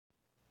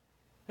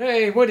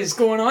Hey, what is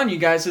going on, you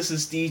guys? This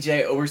is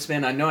DJ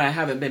Overspin. I know I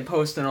haven't been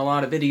posting a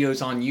lot of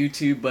videos on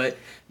YouTube, but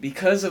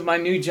because of my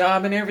new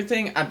job and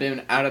everything, I've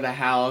been out of the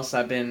house.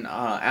 I've been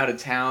out of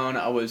town.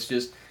 I was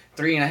just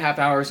 3.5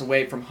 hours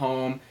away from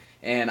home,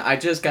 and I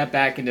just got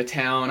back into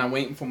town. I'm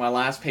waiting for my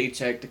last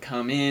paycheck to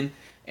come in,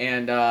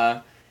 and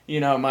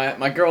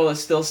my girl is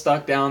still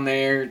stuck down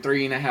there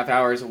 3.5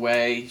 hours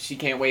away. She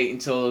can't wait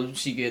until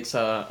she gets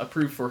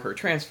approved for her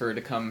transfer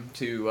to come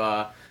to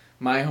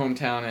my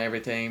hometown and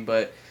everything,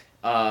 but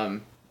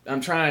I'm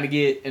trying to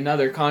get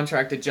another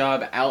contracted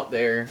job out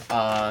there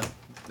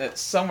that's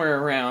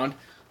somewhere around.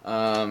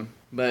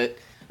 But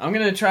I'm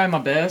gonna try my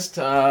best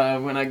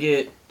when I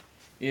get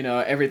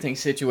everything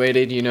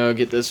situated.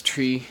 Get this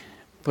tree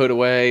put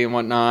away and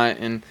whatnot,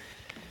 and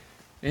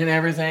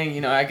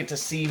everything. I get to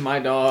see my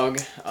dog.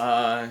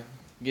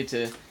 Get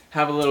to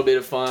have a little bit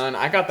of fun.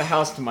 I got the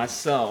house to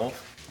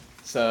myself,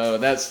 so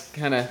that's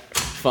kind of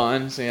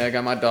fun. So yeah, I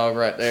got my dog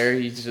right there.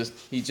 He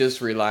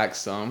just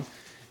relaxed some.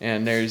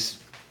 And there's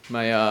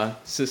my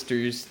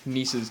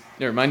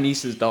my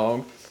niece's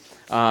dog.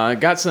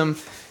 Got some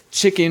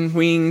chicken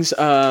wings,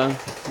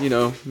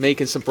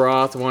 making some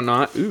broth and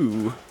whatnot.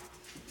 Ooh.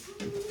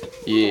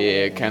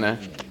 Yeah, kind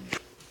of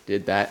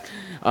did that.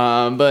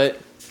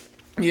 But,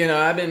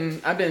 I've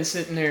been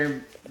sitting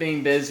there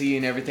being busy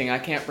and everything. I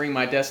can't bring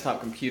my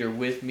desktop computer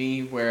with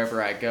me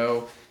wherever I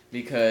go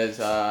because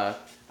I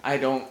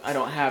don't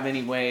have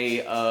any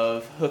way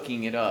of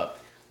hooking it up.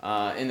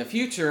 In the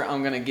future,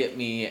 I'm going to get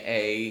me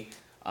a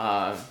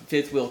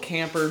fifth wheel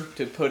camper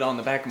to put on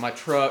the back of my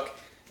truck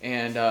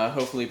and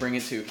hopefully bring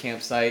it to a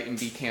campsite and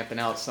be camping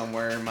out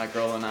somewhere. My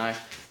girl and I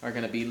are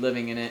going to be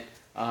living in it,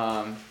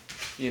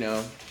 in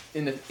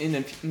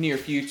the near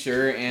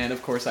future. And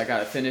of course, I got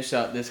to finish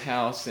up this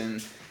house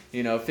and,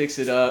 fix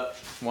it up.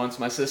 Once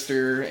my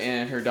sister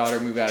and her daughter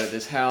move out of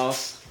this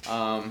house,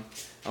 I'm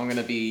going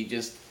to be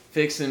just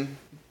fixing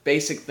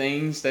basic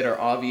things that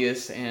are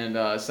obvious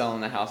and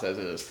selling the house as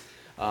is.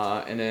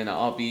 And then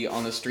I'll be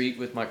on the street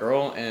with my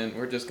girl, and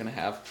we're just going to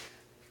have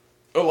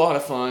a lot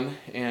of fun.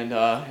 And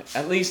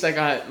at least I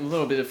got a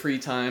little bit of free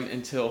time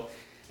until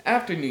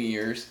after New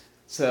Year's.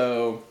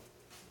 So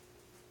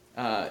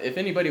if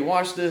anybody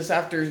watched this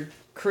after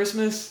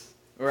Christmas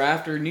or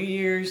after New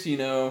Year's,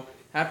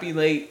 happy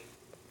late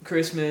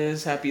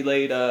Christmas, happy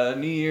late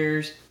New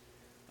Year's.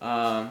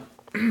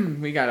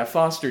 We got a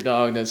foster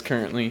dog that's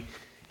currently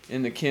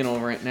in the kennel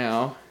right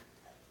now.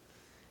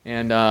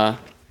 And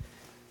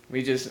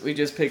we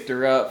just picked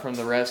her up from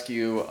the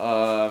rescue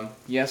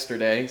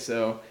yesterday,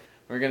 so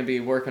we're going to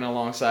be working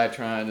alongside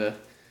trying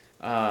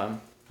to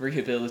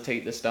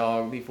rehabilitate this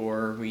dog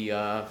before we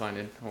find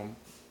a home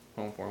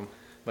for him.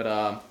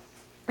 But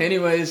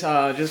anyways,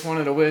 just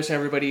wanted to wish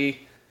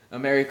everybody a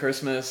Merry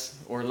Christmas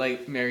or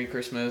late Merry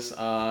Christmas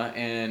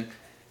and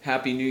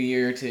Happy New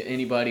Year to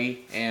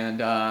anybody.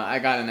 And I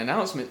got an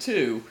announcement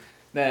too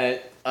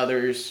that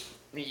others,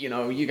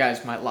 you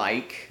guys might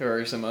like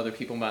or some other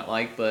people might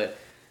like, but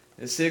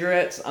the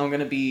cigarettes, I'm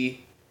going to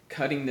be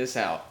cutting this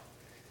out.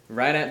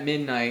 Right at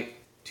midnight,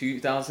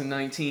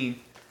 2019,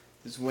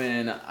 is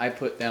when I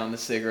put down the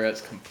cigarettes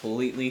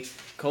completely.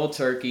 Cold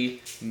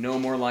turkey, no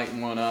more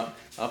lighting one up.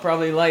 I'll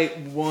probably light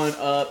one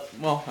up.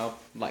 Well, I'll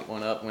light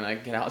one up when I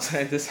get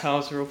outside this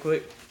house real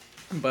quick.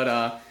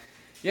 But,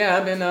 yeah,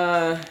 I've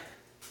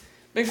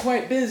been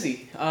quite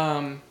busy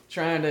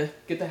trying to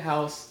get the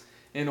house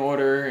in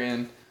order.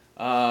 And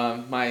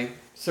my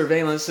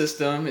surveillance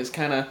system is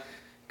kind of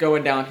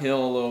going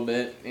downhill a little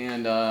bit,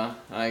 and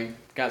I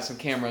got some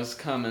cameras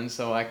coming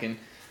so I can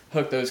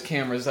hook those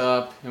cameras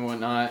up and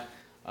whatnot.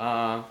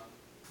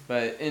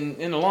 But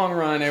in the long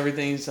run,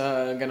 everything's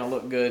gonna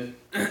look good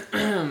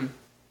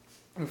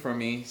for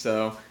me.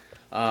 So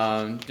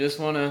just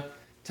want to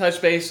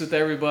touch base with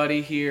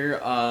everybody here.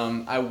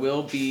 I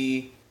will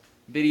be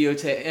not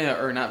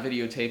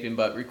videotaping,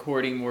 but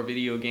recording more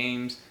video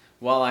games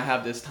while I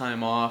have this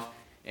time off,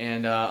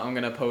 and I'm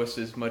gonna post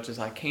as much as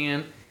I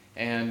can.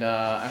 And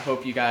I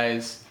hope you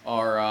guys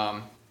are,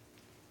 are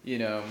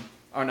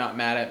not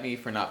mad at me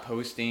for not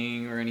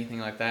posting or anything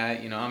like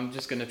that. I'm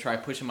just going to try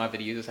pushing my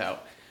videos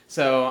out.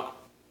 So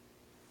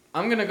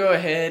I'm going to go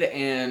ahead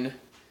and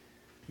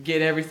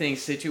get everything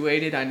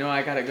situated. I know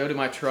I got to go to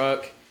my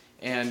truck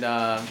and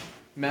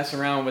mess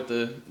around with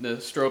the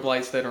strobe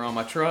lights that are on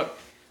my truck.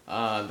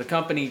 The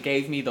company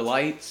gave me the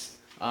lights.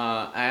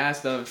 I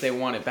asked them if they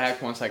want it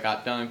back once I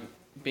got done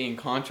being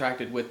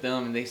contracted with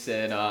them, and they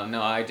said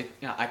no, I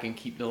can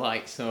keep the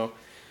lights. So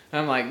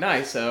I'm like,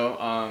 nice. So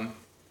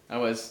I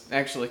was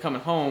actually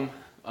coming home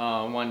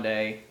one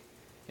day,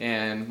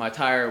 and my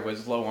tire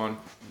was low on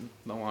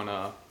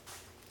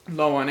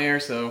air.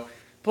 So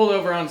pulled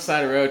over on the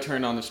side of the road,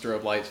 turned on the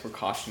strobe lights for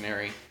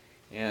cautionary,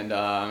 and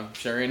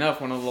sure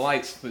enough, one of the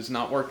lights was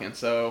not working.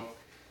 So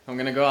I'm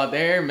gonna go out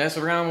there, mess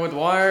around with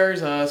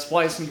wires,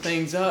 splice some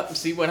things up, and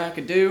see what I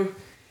could do.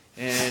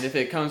 And if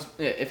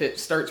it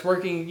starts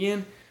working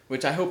again,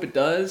 which I hope it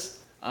does,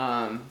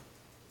 that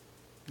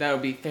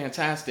would be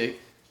fantastic.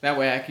 That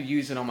way I could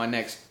use it on my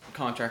next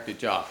contracted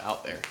job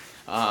out there.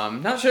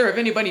 Not sure if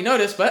anybody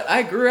noticed, but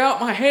I grew out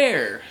my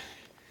hair.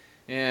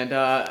 And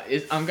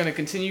I'm going to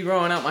continue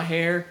growing out my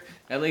hair,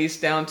 at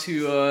least down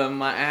to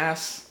my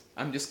ass.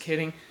 I'm just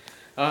kidding.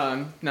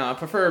 No,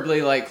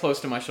 preferably like close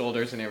to my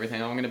shoulders and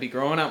everything. I'm going to be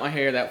growing out my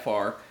hair that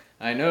far.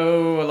 I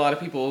know a lot of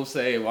people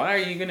say, why are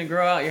you going to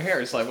grow out your hair?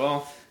 It's like,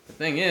 well, the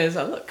thing is,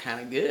 I look kind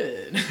of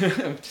good.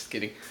 I'm just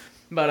kidding.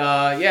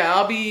 But yeah,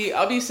 I'll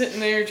be sitting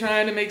there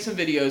trying to make some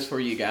videos for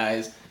you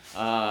guys.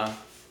 I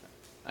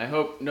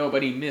hope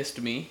nobody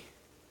missed me.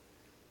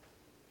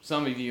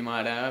 Some of you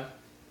might have.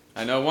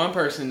 I know one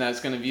person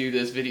that's going to view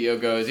this video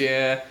goes,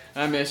 yeah,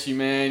 I miss you,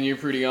 man. You're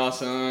pretty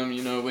awesome.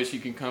 You know, wish you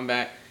could come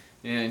back.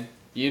 And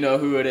you know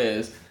who it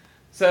is.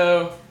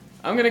 So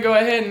I'm going to go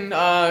ahead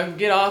and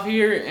get off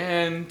here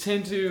and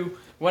tend to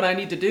what I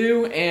need to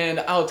do. And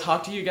I'll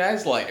talk to you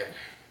guys later.